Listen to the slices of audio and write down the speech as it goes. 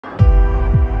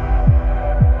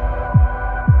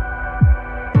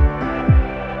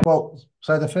Well,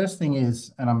 so the first thing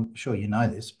is, and I'm sure you know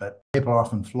this, but people are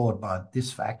often floored by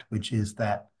this fact, which is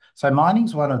that mining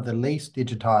is one of the least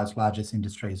digitized, largest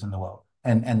industries in the world.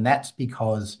 And that's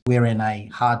because we're in a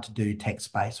hard to do tech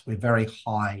space. We're very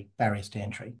high barriers to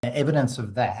entry. The evidence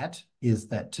of that is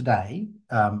that today,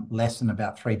 less than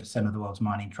about 3% of the world's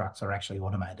mining trucks are actually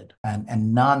automated,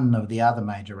 and none of the other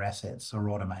major assets are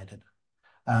automated.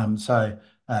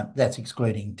 That's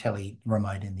excluding tele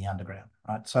remote in the underground,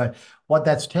 right? So what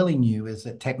that's telling you is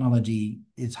that technology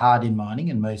is hard in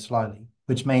mining and moves slowly,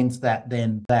 which means that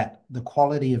the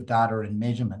quality of data and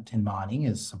measurement in mining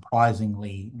is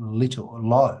surprisingly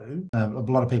low. A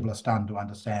lot of people are starting to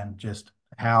understand just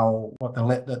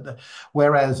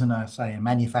whereas in say a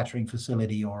manufacturing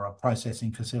facility or a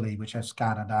processing facility which has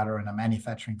SCADA data, and a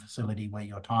manufacturing facility where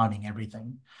you're timing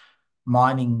everything,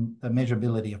 mining, the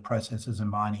measurability of processes in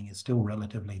mining is still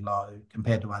relatively low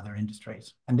compared to other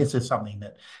industries. And this is something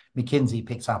that McKinsey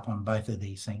picks up on both of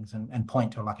these things and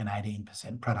point to like an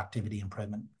 18% productivity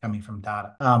improvement coming from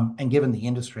data. And given the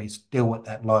industry is still at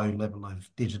that low level of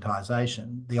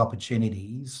digitization, the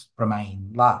opportunities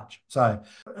remain large. So,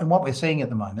 and what we're seeing at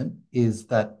the moment is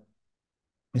that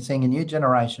we're seeing a new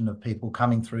generation of people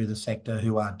coming through the sector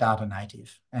who are data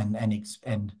native and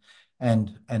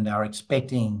are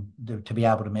expecting to be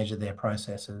able to measure their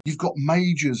processes. You've got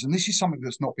majors, and this is something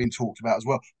that's not being talked about as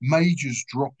well, majors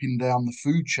dropping down the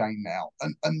food chain now.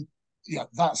 And yeah,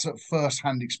 that's a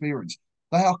first-hand experience.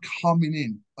 They are coming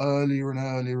in earlier and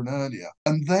earlier and earlier,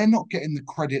 and they're not getting the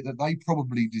credit that they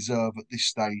probably deserve at this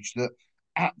stage, that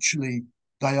actually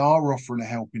they are offering a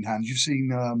helping hand. You've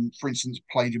seen, for instance,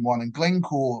 Palladium One and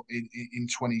Glencore in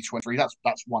 2023. That's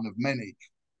one of many.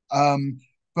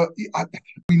 But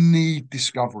we need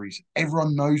discoveries.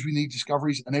 Everyone knows we need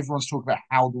discoveries, and everyone's talking about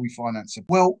how do we finance them.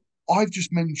 Well, I've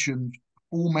just mentioned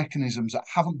 4 mechanisms that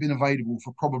haven't been available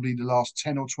for probably the last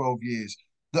 10 or 12 years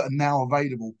that are now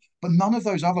available, but none of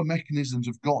those other mechanisms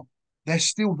have gone. They're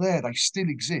still there. They still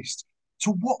exist.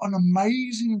 So what an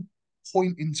amazing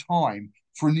point in time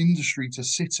for an industry to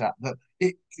sit at, that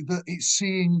it's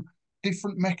seeing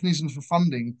different mechanisms for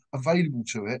funding available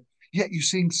to it, yet you're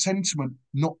seeing sentiment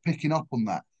not picking up on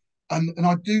that. And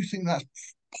I do think that's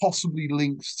possibly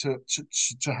linked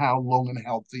to how long and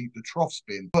how deep the trough's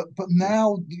been. But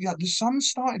now, yeah, the sun's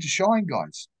starting to shine,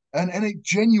 guys. And it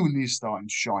genuinely is starting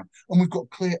to shine. And we've got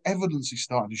clear evidence it's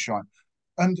starting to shine.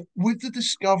 And with the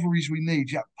discoveries we need,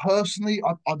 yeah, personally,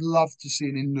 I'd love to see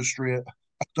an industry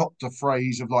adopt a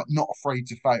phrase of like, not afraid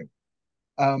to fail.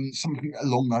 Something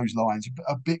along those lines,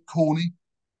 a bit corny,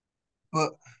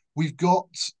 but we've got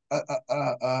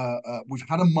we've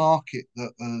had a market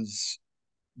that,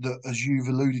 as you've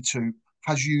alluded to,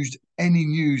 has used any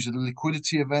news as a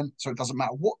liquidity event. So it doesn't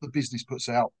matter what the business puts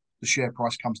out, the share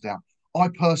price comes down. I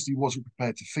personally wasn't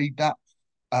prepared to feed that.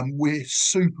 We're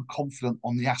super confident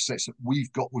on the assets that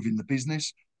we've got within the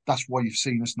business. That's why you've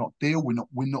seen us not deal.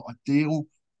 We're not a deal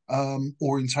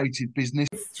orientated business.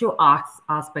 It's two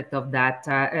aspect of that.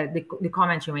 The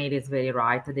comment you made is very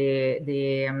right.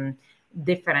 The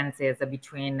differences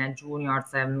between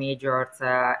juniors and majors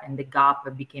and the gap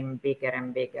became bigger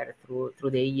and bigger through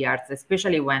the years,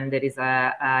 especially when there is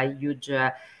a huge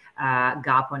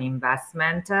gap on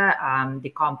investment.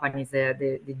 The companies,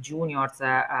 the juniors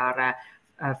are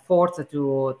forced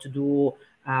to do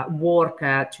work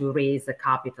to raise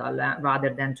capital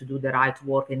rather than to do the right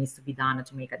work that needs to be done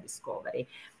to make a discovery.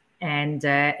 And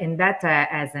that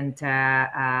hasn't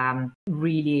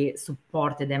really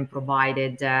supported and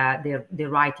provided the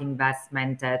right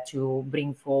investment to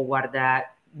bring forward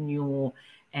new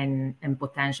and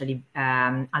potentially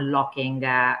unlocking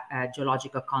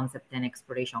geological concept and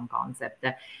exploration concept.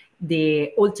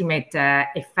 The ultimate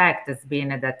effect has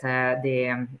been that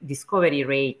the discovery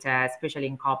rate, especially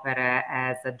in copper,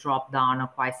 has dropped down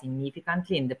quite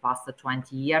significantly in the past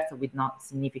 20 years, with not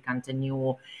significant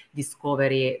new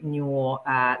discovery, new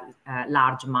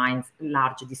large mines,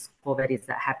 large discoveries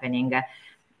happening.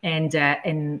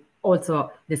 And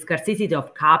also the scarcity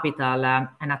of capital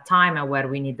and a time where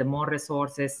we need more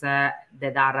resources that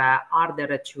are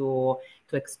harder to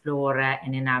explore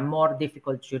and in a more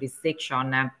difficult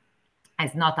jurisdiction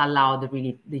has not allowed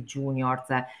really the juniors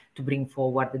to bring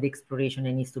forward the exploration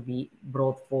that needs to be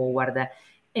brought forward.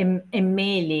 and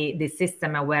mainly the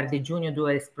system where the junior do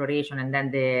exploration and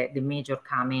then the major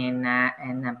come in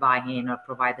and buy in or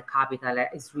provide the capital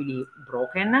is really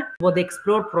broken. What the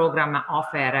Explore program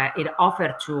it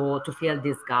offered to fill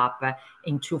this gap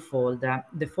in twofold.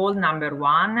 The fold number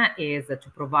one is to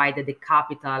provide the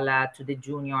capital to the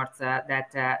juniors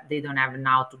that they don't have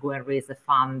now to go and raise a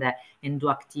fund and do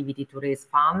activity to raise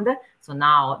fund. So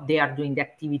now they are doing the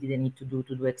activity they need to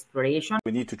do exploration.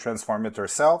 We need to transform it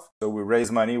ourselves. So we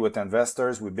raise money with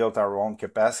investors. We built our own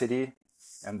capacity.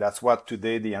 And that's what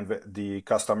today the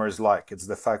customers like. It's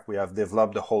the fact we have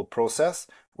developed the whole process.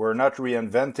 We're not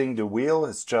reinventing the wheel.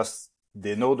 It's just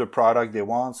they know the product they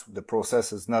want. The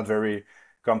process is not very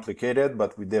complicated,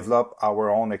 but we develop our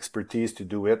own expertise to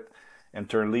do it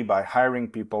internally by hiring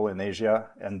people in Asia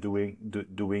and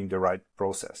doing the right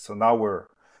process. So now we're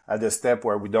at the step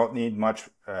where we don't need much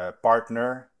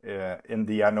partner in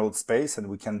the anode space, and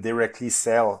we can directly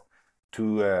sell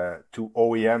to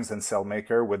OEMs and cell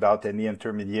maker without any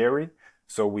intermediary.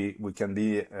 So we can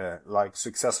be like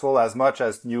successful as much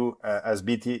as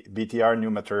BTR new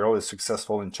material is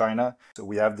successful in China. So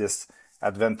we have this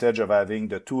advantage of having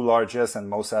the two largest and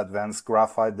most advanced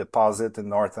graphite deposit in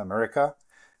North America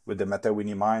with the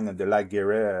Matawini mine and the Lac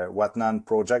Guéret Watnan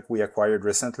project we acquired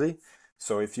recently.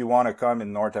 So if you want to come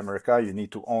in North America, you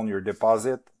need to own your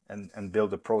deposit and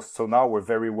build a process. So now we're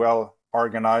very well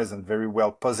organized and very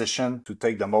well positioned to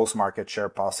take the most market share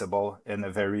possible in a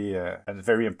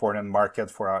very important market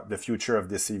for the future of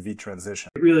this EV transition.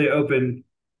 It really opened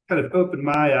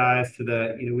my eyes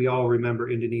to we all remember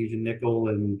Indonesian nickel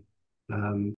and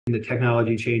the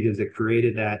technology changes that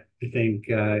created that. I think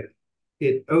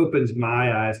it opens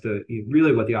my eyes to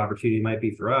really what the opportunity might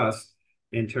be for us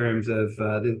in terms of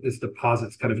this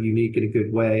deposit's kind of unique in a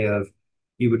good way of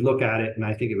you would look at it, and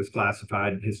I think it was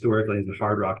classified historically as a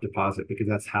hard rock deposit because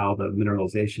that's how the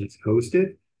mineralization is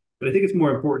hosted. But I think it's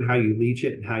more important how you leach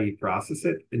it and how you process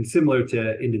it. And similar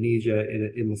to Indonesia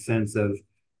in the sense of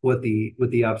what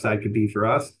the upside could be for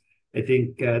us. I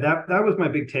think that was my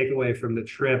big takeaway from the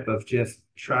trip of just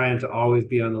trying to always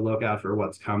be on the lookout for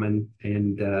what's coming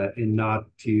and not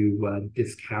to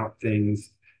discount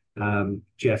things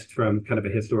just from kind of a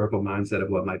historical mindset of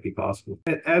what might be possible.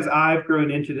 As I've grown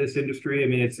into this industry, I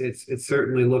mean, it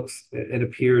certainly looks and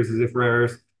appears as if rare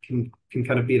earths can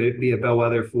kind of be a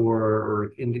bellwether for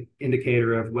or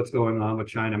indicator of what's going on with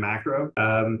China macro.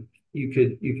 You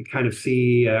could kind of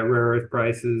see rare earth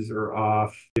prices are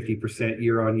off 50%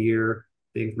 year on year.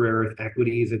 I think rare earth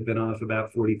equities have been off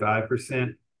about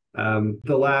 45%.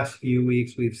 The last few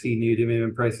weeks, we've seen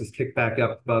neodymium prices kick back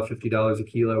up above $50 a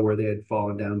kilo, where they had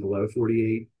fallen down below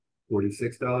 $48,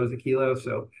 $46 a kilo.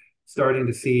 So starting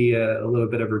to see a little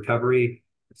bit of recovery.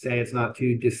 I'd say it's not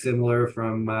too dissimilar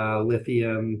from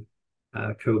lithium,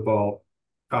 cobalt,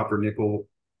 copper, nickel,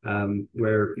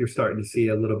 where you're starting to see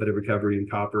a little bit of recovery in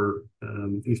copper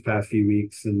these past few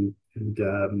weeks, and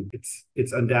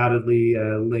it's undoubtedly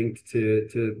linked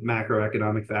to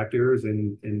macroeconomic factors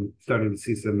and starting to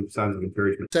see some signs of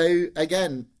encouragement. So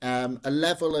again, a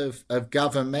level of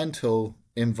governmental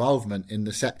involvement in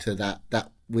the sector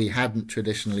that we hadn't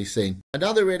traditionally seen.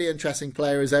 Another really interesting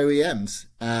player is OEMs.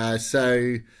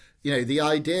 So the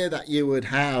idea that you would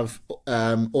have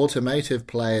automotive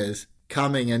players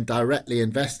coming and directly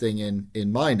investing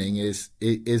in mining is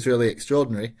really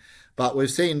extraordinary. But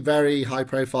we've seen very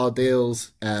high-profile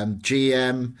deals,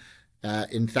 GM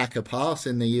in Thacker Pass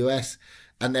in the US,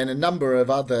 and then a number of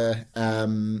other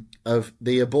of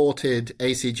the aborted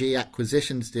ACG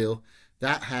acquisitions deal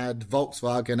that had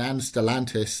Volkswagen and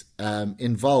Stellantis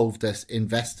involved as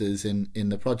investors in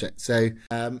the project. So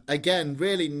again,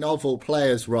 really novel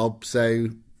players, Rob. So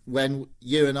when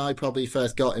you and I probably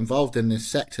first got involved in this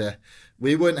sector,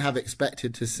 we wouldn't have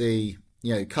expected to see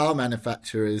car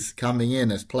manufacturers coming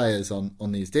in as players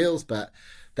on these deals, but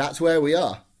that's where we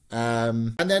are.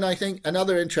 And then I think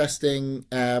another interesting,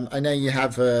 I know you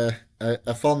have a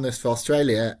fondness for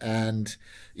Australia, and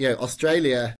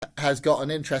Australia has got an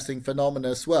interesting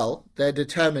phenomenon as well. They're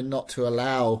determined not to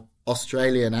allow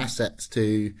Australian assets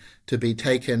to be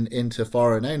taken into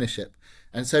foreign ownership.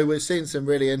 And so we've seen some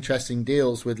really interesting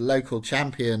deals with local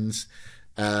champions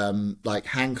like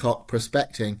Hancock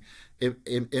Prospecting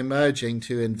emerging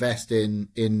to invest in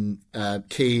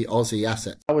key Aussie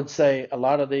assets. I would say a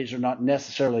lot of these are not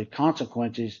necessarily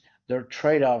consequences. They're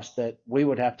trade-offs that we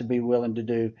would have to be willing to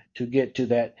do to get to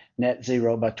that net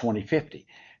zero by 2050.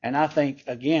 And I think,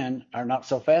 again, our Not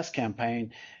So Fast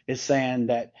campaign is saying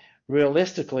that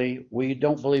realistically, we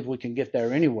don't believe we can get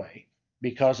there anyway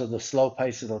because of the slow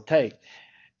pace it'll take.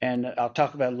 And I'll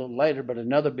talk about it a little later, but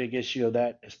another big issue of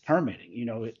that is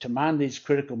permitting. To mine these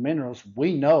critical minerals,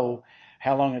 we know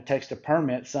how long it takes to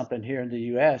permit something here in the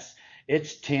U.S.,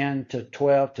 it's 10 to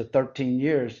 12 to 13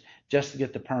 years just to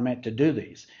get the permit to do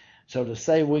these. So to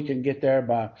say we can get there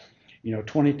by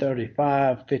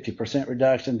 2035, 50%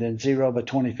 reduction, then zero by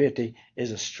 2050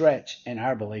 is a stretch in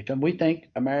our belief. And we think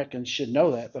Americans should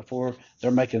know that before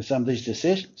they're making some of these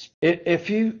decisions. If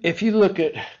you look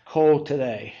at coal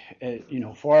today,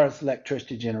 far as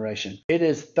electricity generation, it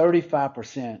is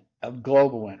 35% of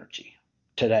global energy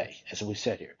today, as we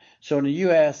sit here. So in the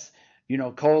U.S.,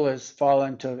 coal has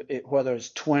fallen to whether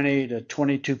it's 20 to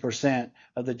 22%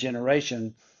 of the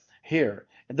generation here.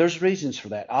 There's reasons for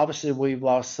that. Obviously, we've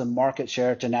lost some market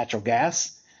share to natural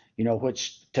gas,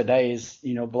 which today is,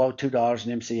 below $2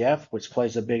 an MCF, which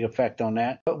plays a big effect on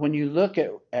that. But when you look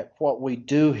at what we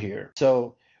do here,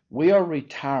 so we are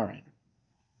retiring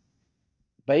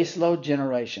baseload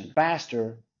generation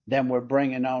faster than we're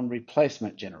bringing on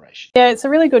replacement generation. Yeah, it's a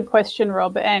really good question,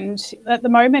 Rob. And at the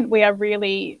moment, we are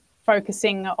really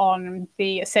focusing on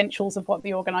the essentials of what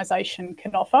the organisation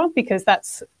can offer, because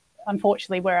that's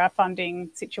unfortunately where our funding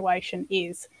situation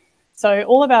is. So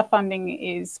all of our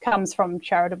funding comes from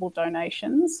charitable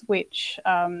donations, which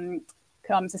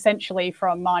comes essentially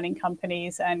from mining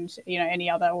companies and any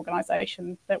other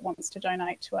organisation that wants to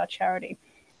donate to our charity.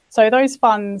 So those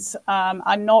funds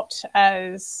are not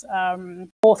as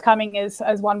forthcoming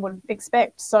as one would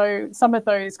expect. So some of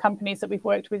those companies that we've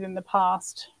worked with in the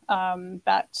past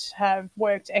that have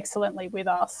worked excellently with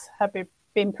us have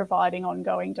been providing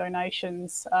ongoing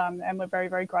donations, and we're very,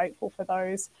 very grateful for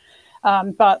those.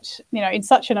 But, in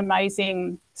such an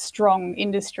amazing, strong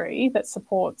industry that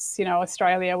supports,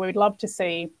 Australia, we would love to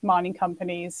see mining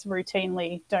companies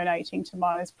routinely donating to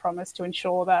Miners Promise to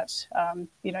ensure that,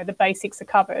 the basics are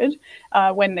covered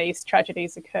when these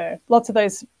tragedies occur. Lots of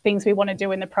those things we want to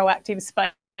do in the proactive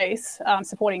space,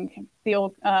 supporting the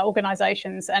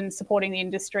organisations and supporting the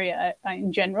industry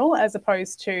in general, as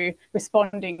opposed to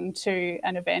responding to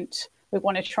an event. We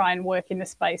want to try and work in the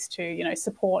space to,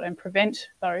 support and prevent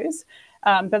those,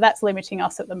 but that's limiting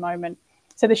us at the moment.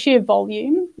 So the sheer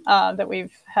volume that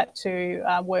we've had to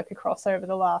work across over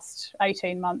the last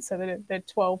 18 months, so the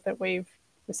 12 that we've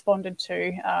responded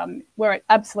to, we're at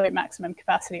absolute maximum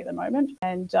capacity at the moment,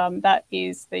 and that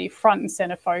is the front and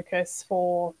centre focus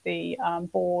for the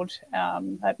board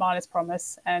at Miners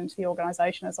Promise and the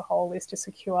organisation as a whole, is to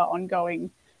secure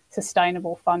ongoing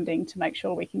sustainable funding to make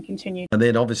sure we can continue. And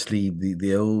then obviously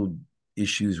the old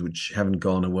issues which haven't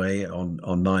gone away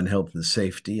on mine health and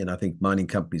safety, and I think mining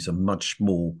companies are much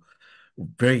more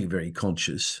very, very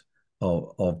conscious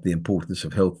of the importance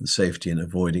of health and safety and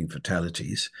avoiding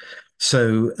fatalities.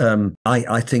 So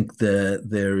I think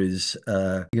there is,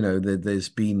 there's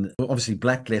been, obviously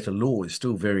black letter law is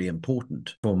still very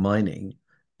important for mining,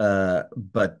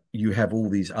 but you have all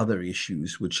these other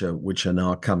issues which are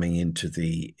now coming into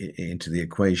the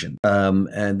equation,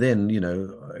 and then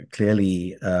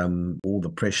clearly all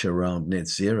the pressure around net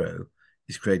zero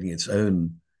is creating its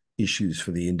own issues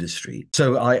for the industry.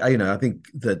 So I think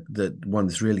that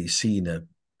one's really seen a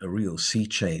real sea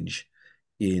change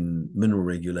in mineral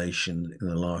regulation in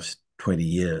the last 20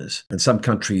 years, and some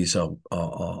countries are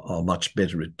much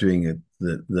better at doing it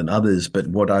than others. But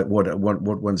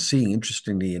what one's seeing,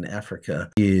 interestingly, in Africa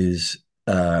is,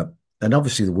 and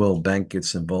obviously the World Bank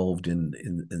gets involved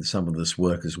in some of this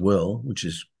work as well, which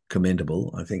is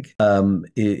commendable, I think,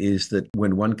 is that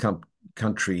when one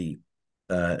country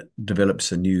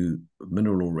develops a new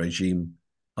mineral regime,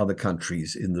 other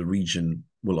countries in the region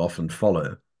will often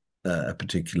follow a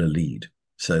particular lead.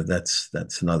 So that's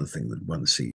another thing that one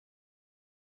sees.